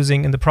you're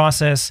using in the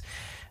process,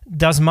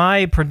 do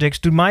my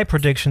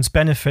predictions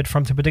benefit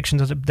from the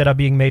predictions that are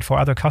being made for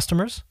other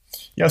customers?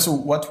 Yeah. So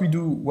what we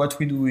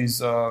do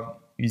is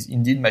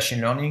indeed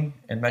machine learning,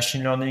 and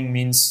machine learning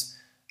means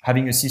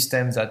having a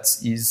system that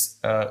is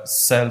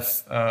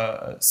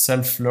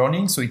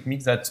self-learning. So it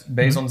means that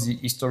based on the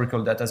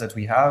historical data that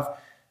we have,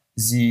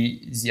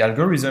 the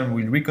algorithm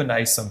will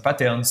recognize some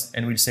patterns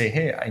and will say,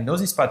 hey, I know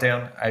this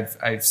pattern.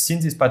 I've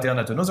seen this pattern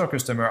at another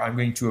customer. I'm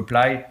going to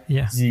apply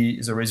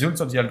the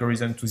results of the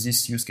algorithm to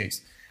this use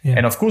case. Yeah.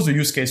 And of course, the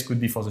use case could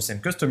be for the same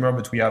customer,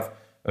 but we have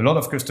a lot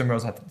of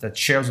customers that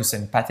share the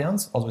same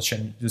patterns or the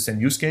same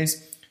use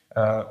case.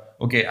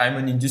 I'm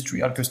an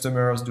industrial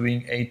customer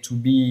doing A to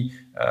B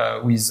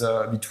with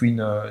between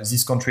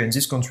this country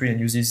and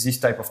uses this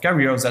type of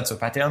carriers. That's a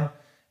pattern,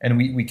 and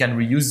we can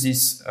reuse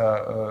this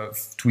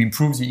to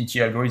improve the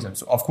ETA algorithm.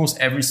 So of course,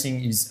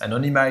 everything is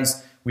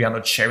anonymized. We are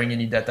not sharing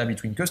any data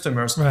between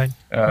customers,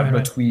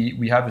 but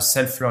we have a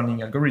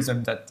self-learning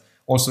algorithm that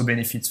also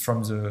benefits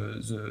from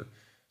the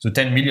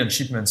 10 million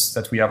shipments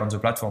that we have on the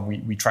platform.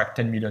 We track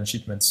 10 million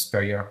shipments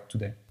per year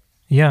today.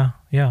 Yeah,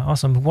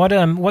 awesome.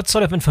 What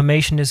sort of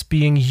information is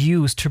being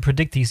used to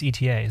predict these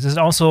ETAs? Is it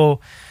also,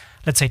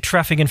 let's say,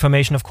 traffic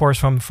information, of course,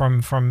 from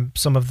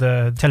some of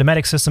the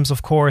telematic systems,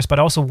 of course, but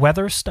also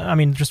weather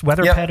just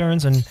weather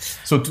patterns and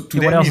so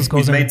today what else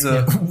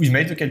we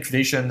made the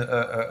calculation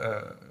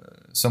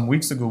some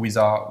weeks ago with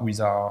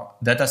our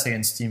data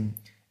science team,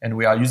 and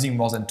we are using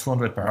more than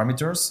 200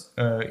 parameters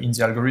in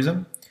the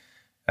algorithm.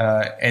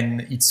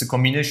 And it's a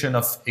combination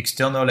of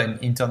external and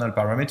internal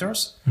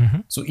parameters.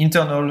 Mm-hmm. So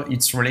internal,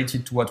 it's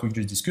related to what we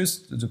just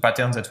discussed, the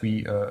patterns that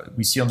we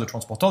see on the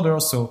transport order.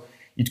 So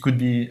it could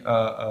be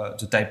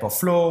the type of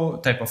flow,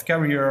 type of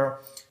carrier,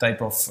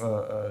 type of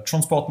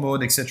transport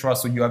mode, etc.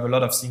 So you have a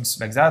lot of things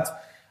like that.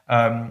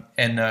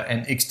 And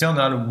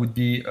external would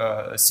be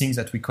things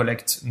that we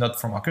collect not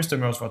from our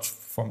customers, but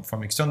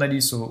from externally.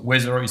 So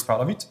weather is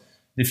part of it.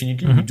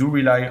 Definitely, we do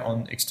rely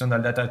on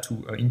external data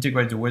to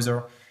integrate the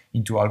weather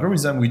into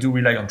algorithm. We do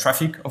rely on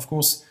traffic, of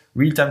course,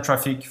 real-time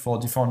traffic for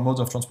different modes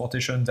of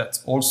transportation that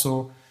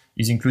also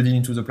is included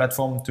into the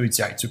platform. So it's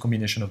a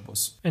combination of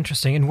both.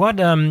 Interesting. And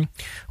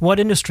what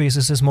industries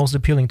is this most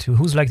appealing to?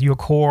 Who's like your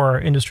core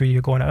industry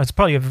you're going at? It's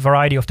probably a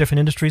variety of different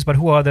industries, but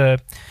who are the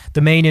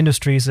main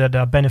industries that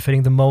are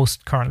benefiting the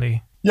most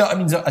currently? Yeah, I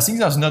mean, I think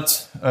there's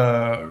not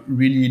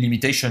really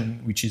limitation,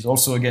 which is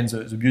also again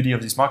the beauty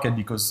of this market,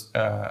 because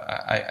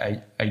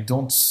I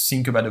don't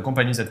think about the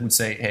companies that would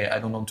say, "Hey, I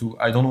don't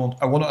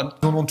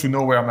want to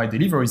know where my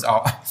deliveries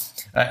are."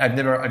 I've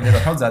never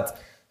heard that.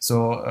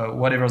 So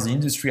whatever the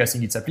industry, I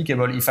think it's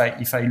applicable.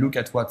 If I look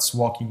at what's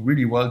working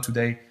really well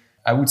today,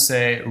 I would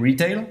say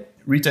retail.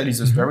 Retail is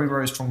a very,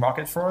 very strong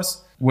market for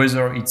us,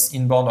 whether it's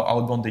inbound or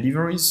outbound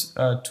deliveries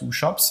to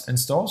shops and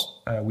stores.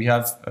 We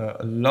have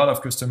a lot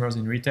of customers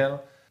in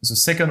retail. The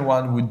second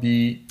one would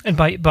be... And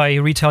by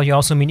retail, you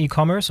also mean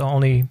e-commerce or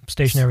only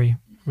stationary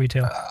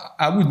retail?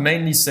 I would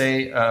mainly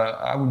say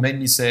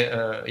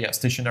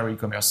stationary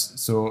e-commerce.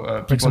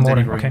 So people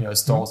delivering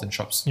stores and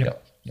shops.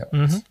 Yeah.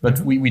 But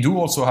we do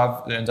also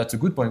have, and that's a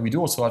good point, we do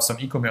also have some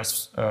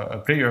e-commerce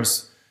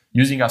players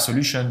using our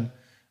solution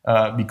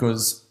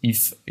because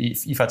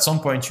if at some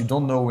point you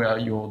don't know where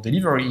your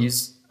delivery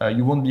is,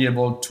 you won't be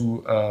able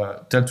to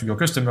tell to your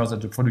customers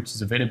that the product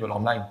is available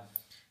online.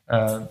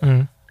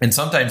 And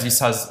sometimes this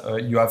has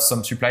you have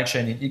some supply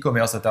chain in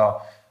e-commerce that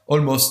are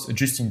almost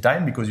just in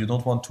time because you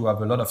don't want to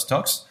have a lot of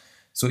stocks.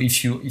 So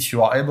if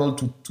you are able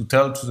to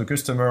tell to the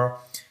customer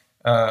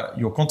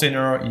your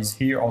container is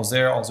here or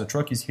there, or the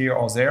truck is here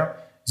or there,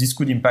 this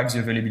could impact the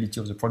availability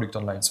of the product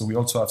online. So we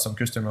also have some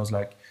customers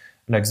like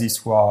this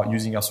who are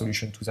using our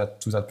solution to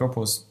that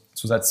purpose.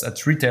 So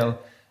that's retail.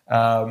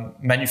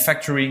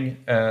 Manufacturing,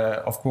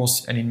 of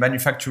course, and in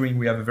manufacturing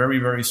we have a very,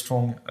 very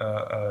strong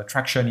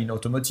traction in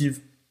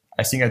automotive.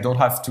 I think I don't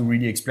have to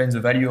really explain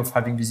the value of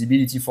having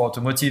visibility for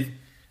automotive.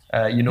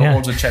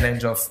 All the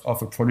challenge of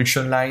a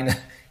production line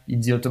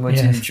in the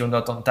automotive. If you're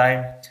not on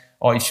time,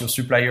 or if your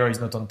supplier is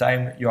not on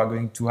time, you are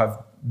going to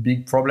have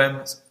big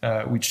problems,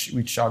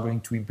 which are going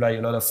to imply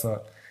a lot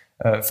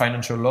of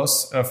financial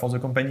loss for the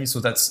company. So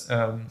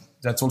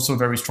that's also a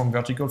very strong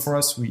vertical for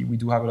us. We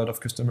do have a lot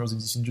of customers in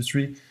this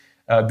industry.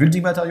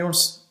 Building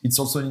materials, it's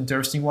also an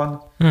interesting one.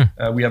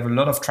 We have a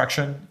lot of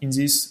traction in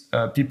this.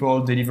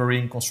 People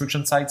delivering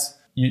construction sites.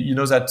 You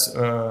know that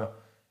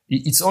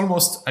it's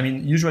almost, I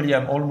mean, usually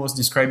I'm almost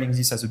describing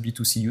this as a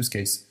B2C use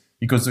case,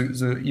 because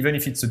even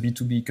if it's a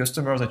B2B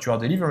customer that you are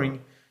delivering,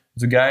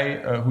 the guy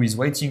who is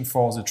waiting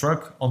for the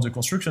truck on the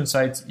construction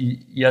site,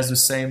 he has the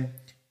same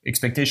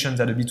expectations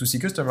that a B2C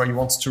customer. He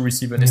wants to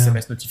receive an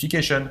SMS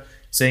notification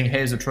saying,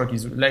 hey, the truck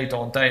is late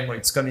or on time, or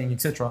it's coming,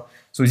 etc.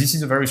 So this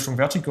is a very strong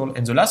vertical.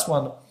 And the last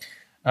one,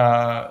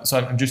 so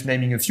I'm just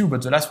naming a few,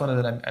 but the last one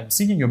that I'm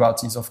thinking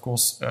about is, of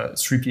course,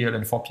 3PL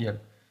and 4PL.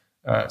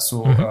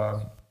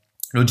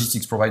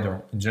 Logistics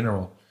provider in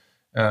general.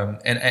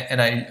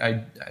 And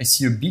I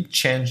see a big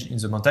change in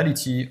the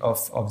mentality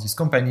of these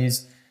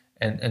companies,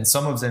 and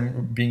some of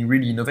them being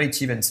really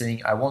innovative and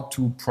saying, I want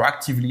to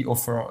proactively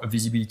offer a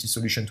visibility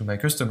solution to my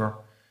customer.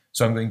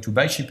 So I'm going to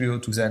buy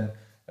Shippeo to then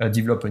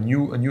develop a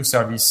new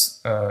service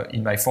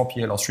in my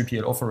 4PL or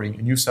 3PL offering,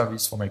 a new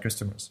service for my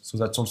customers. So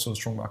that's also a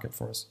strong market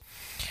for us.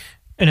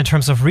 And in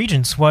terms of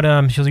regions, what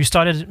so you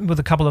started with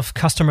a couple of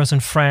customers in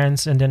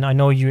France, and then I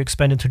know you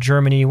expanded to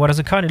Germany. What does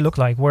it kind of look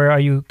like? Where are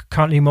you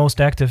currently most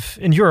active?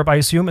 In Europe, I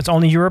assume it's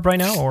only Europe right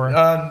now, or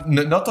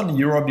not only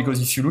Europe, because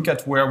if you look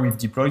at where we've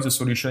deployed the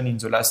solution in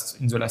the last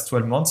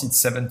 12 months, it's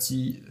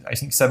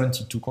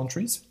 72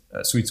 countries.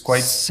 So it's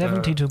quite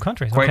 72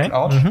 countries, quite okay.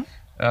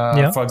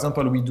 large. For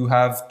example, we do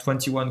have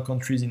 21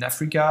 countries in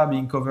Africa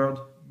being covered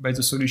by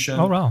the solution.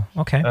 Oh, wow.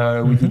 Okay.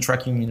 We do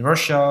tracking in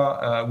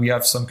Russia. We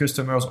have some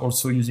customers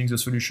also using the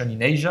solution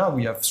in Asia.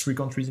 We have 3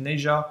 countries in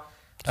Asia.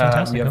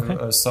 We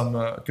have some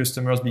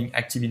customers being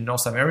active in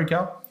North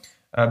America.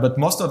 But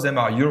most of them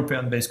are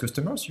European-based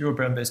customers,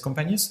 European-based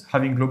companies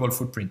having global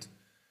footprint.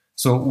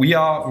 So we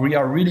are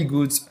really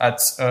good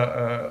at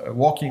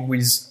working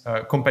with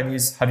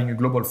companies having a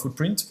global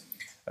footprint.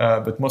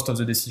 But most of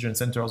the decision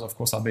centers, of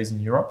course, are based in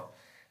Europe.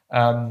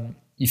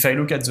 If I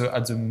look at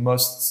the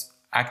most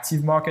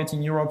active market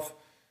in Europe,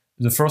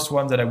 the first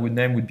one that I would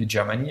name would be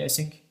Germany, I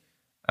think.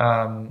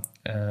 I'm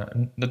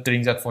not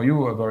telling that for you,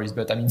 Boris,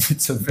 but I mean,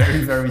 it's a very,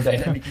 very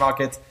dynamic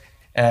market.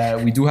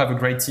 We do have a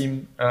great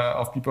team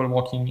of people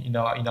working in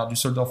our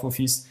Düsseldorf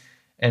office.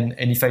 And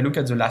if I look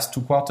at the last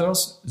 2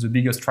 quarters, the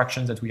biggest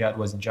traction that we had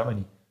was in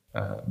Germany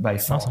by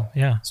far. Awesome.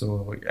 Yeah.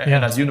 So,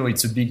 and as you know,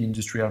 it's a big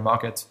industrial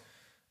market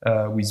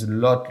with a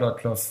lot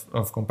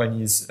of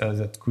companies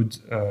that could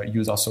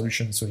use our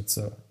solution. So it's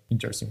an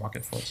interesting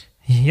market for us.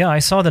 Yeah, I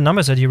saw the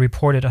numbers that you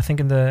reported. I think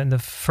in the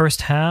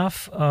first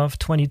half of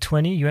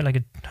 2020, you had like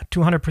a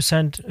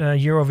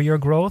 200% year-over-year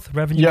growth,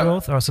 revenue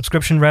growth, or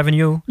subscription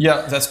revenue.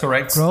 Yeah, that's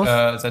correct. Growth.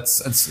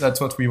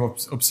 That's what we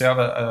observe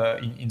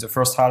in the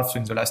first half. So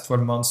in the last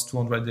 12 months,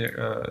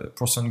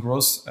 200%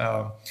 growth,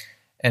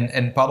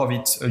 and part of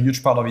it, a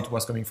huge part of it,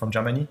 was coming from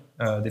Germany,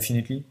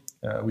 definitely,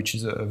 which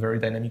is a very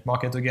dynamic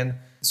market again.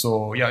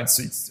 So yeah,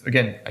 it's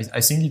again,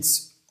 I think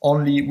it's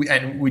only,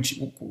 and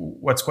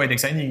what's quite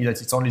exciting is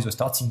that it's only the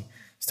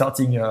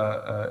starting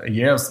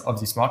years of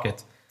this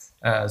market.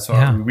 So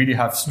we really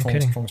have strong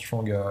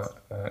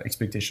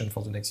expectation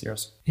for the next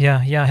years.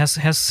 Yeah. Has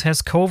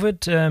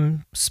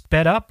COVID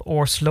sped up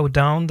or slowed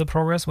down the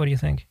progress? What do you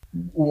think?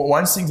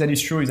 One thing that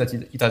is true is that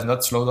it has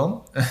not slowed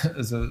down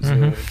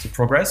the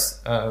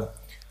progress.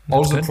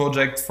 All the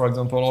projects, for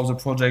example, all the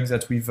projects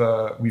that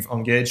we've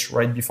engaged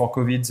right before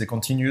COVID, they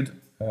continued.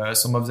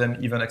 Some of them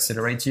even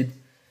accelerated.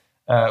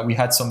 We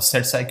had some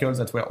sales cycles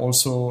that were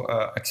also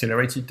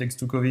accelerated thanks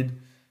to COVID.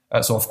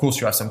 So of course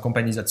you have some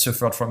companies that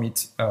suffered from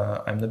it.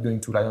 I'm not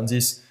going to lie on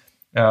this,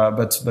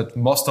 but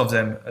most of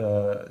them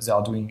they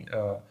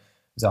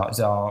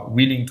are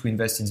willing to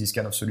invest in these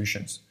kind of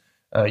solutions.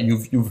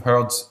 You've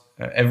heard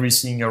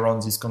everything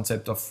around this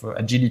concept of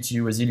agility,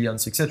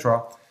 resilience,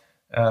 etc.,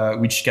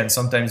 which can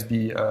sometimes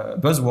be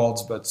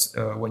buzzwords, but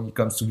when it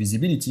comes to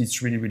visibility,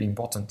 it's really, really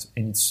important,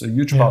 and it's a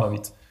huge part of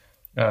it.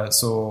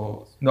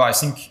 So no, I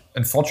think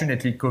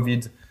unfortunately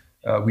COVID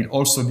will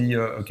also be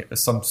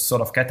some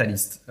sort of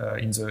catalyst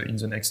in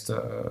the next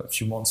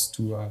few months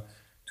to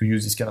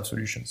use these kind of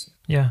solutions.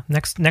 Yeah,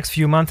 next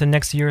few months and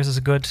next years is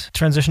a good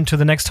transition to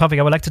the next topic.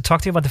 I would like to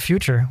talk to you about the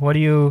future.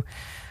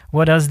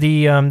 What does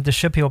the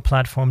Shippeo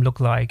platform look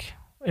like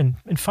in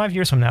 5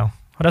 years from now?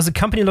 What does the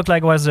company look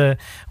like? What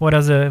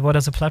does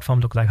the platform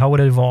look like? How would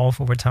it evolve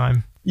over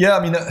time? Yeah,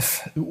 I mean,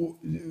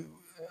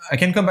 I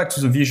can come back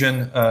to the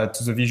vision. I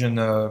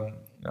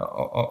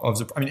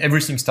mean,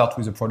 everything starts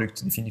with the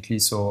product, definitely.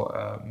 So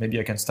maybe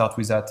I can start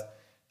with that.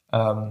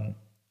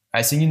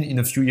 I think in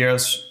a few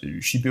years,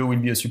 Shippeo will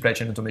be a supply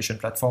chain automation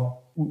platform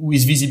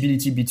with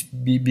visibility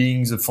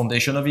being the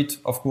foundation of it,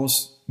 of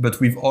course. But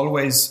we've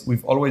always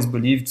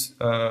believed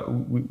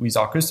with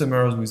our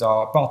customers, with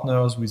our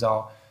partners, with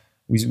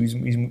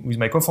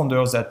my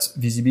co-founders that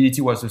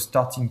visibility was the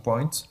starting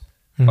point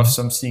of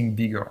something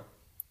bigger.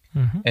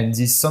 And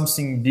this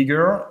something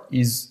bigger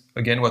is,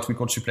 again, what we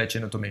call supply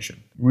chain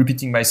automation.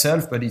 Repeating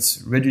myself, but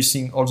it's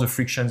reducing all the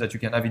frictions that you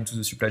can have into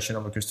the supply chain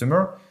of a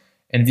customer.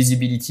 And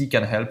visibility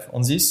can help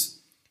on this.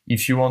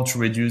 If you want to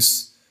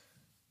reduce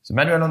the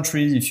manual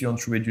entries, if you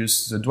want to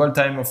reduce the dwell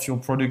time of your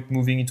product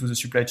moving into the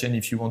supply chain,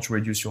 if you want to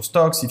reduce your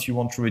stocks, if you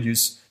want to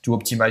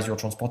optimize your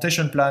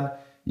transportation plan,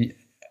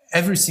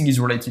 everything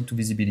is related to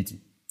visibility.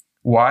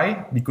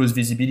 Why? Because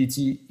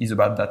visibility is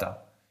about data.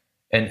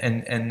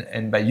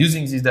 And by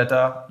using this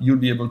data, you'll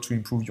be able to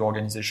improve your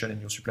organization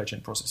and your supply chain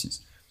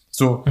processes.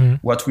 So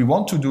what we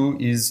want to do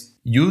is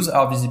use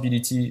our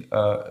visibility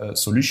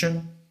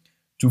solution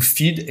to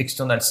feed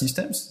external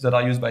systems that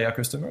are used by our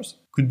customers.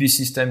 Could be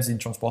systems in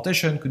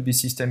transportation, could be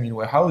system in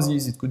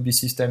warehouses, it could be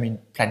system in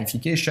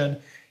planification,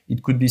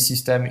 it could be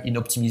system in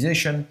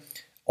optimization.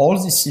 All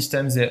these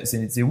systems,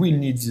 they will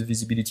need the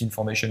visibility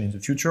information in the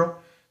future.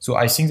 So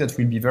I think that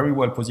we'll be very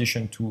well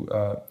positioned to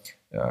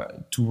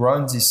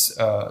run this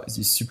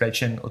supply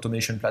chain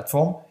automation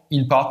platform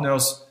in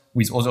partners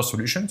with other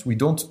solutions. We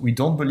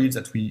don't believe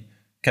that we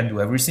can do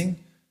everything.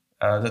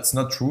 That's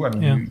not true. I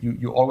mean,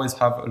 you always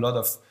have a lot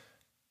of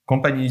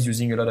companies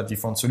using a lot of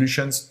different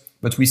solutions,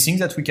 but we think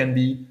that we can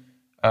be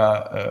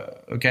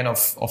a kind of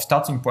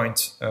starting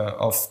point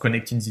of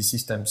connecting these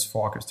systems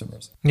for our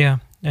customers. Yeah.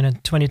 And in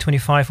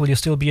 2025, will you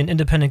still be an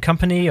independent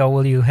company, or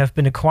will you have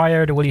been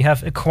acquired, or will you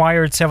have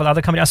acquired several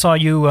other companies? I saw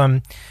you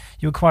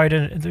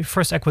acquired the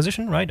first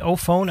acquisition, right?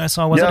 Phone. I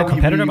saw. Was it a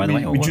competitor, by the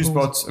way? We just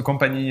bought a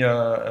company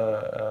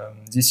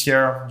this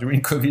year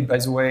during COVID, by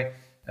the way.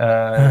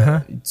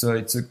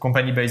 It's a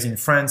company based in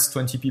France,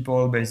 20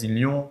 people based in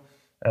Lyon.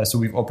 So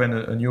we've opened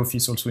a new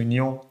office also in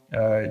Lyon.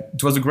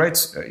 It was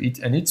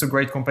it's a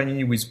great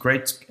company with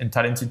great and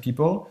talented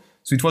people.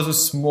 So it was a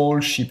small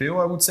Shippeo,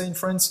 I would say, in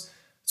France.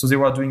 So they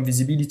were doing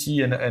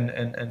visibility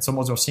and some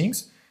other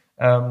things.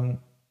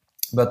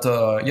 But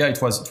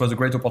it was a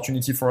great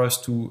opportunity for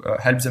us to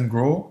help them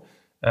grow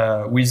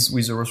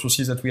with the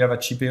resources that we have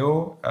at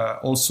Shippeo.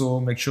 Also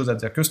make sure that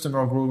their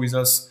customer grow with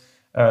us.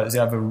 They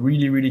have a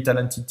really, really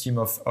talented team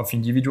of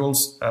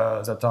individuals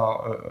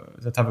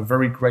that have a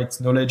very great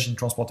knowledge in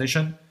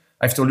transportation.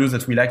 I've told you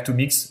that we like to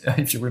mix.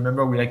 If you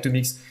remember, we like to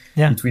mix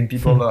between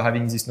people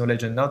having this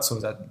knowledge and not, so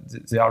that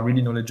they are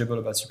really knowledgeable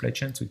about supply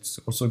chain. So it's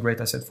also a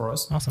great asset for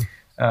us. Awesome.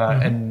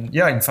 And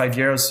in 5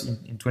 years,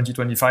 in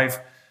 2025,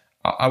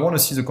 I want to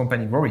see the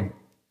company growing.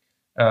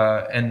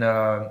 And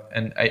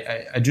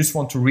I just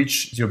want to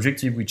reach the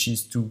objective, which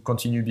is to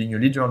continue being a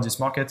leader on this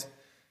market.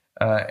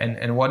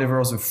 And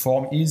whatever the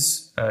form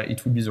is,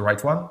 it will be the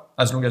right one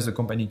as long as the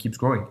company keeps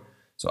growing.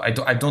 So I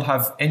don't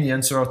have any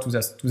answer to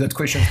that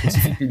question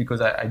specifically because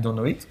I don't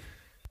know it.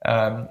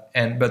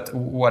 But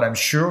what I'm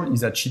sure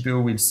is that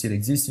Shippeo will still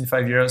exist in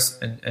 5 years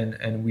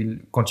and will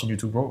continue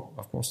to grow,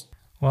 of course.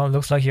 Well, it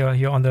looks like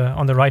you're on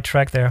the right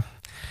track there.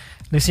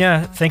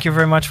 Lucien, thank you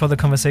very much for the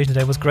conversation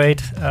today. It was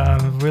great.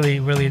 Really,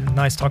 really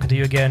nice talking to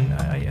you again.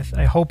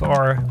 I hope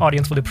our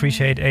audience will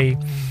appreciate a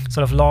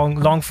sort of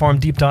long-form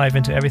deep dive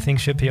into everything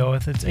Shippeo.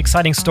 It's an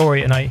exciting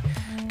story, and I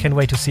can't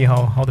wait to see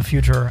how the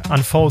future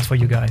unfolds for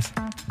you guys.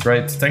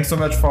 Great. Thanks so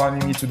much for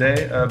having me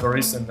today,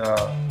 Boris, and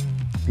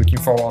looking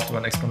forward to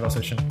our next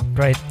conversation.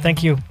 Great.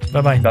 Thank you.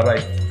 Bye-bye.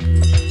 Bye-bye.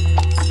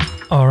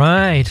 All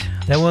right,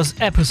 that was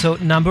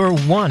episode number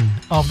 1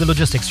 of the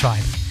Logistics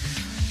Tribe.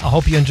 I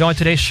hope you enjoyed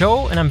today's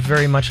show, and I'm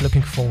very much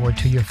looking forward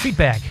to your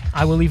feedback.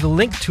 I will leave a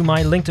link to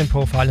my LinkedIn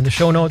profile in the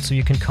show notes so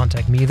you can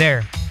contact me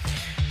there.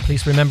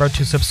 Please remember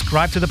to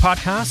subscribe to the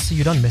podcast so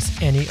you don't miss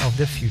any of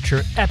the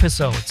future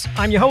episodes.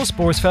 I'm your host,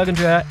 Boris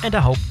Felgendreher, and I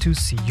hope to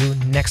see you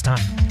next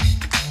time.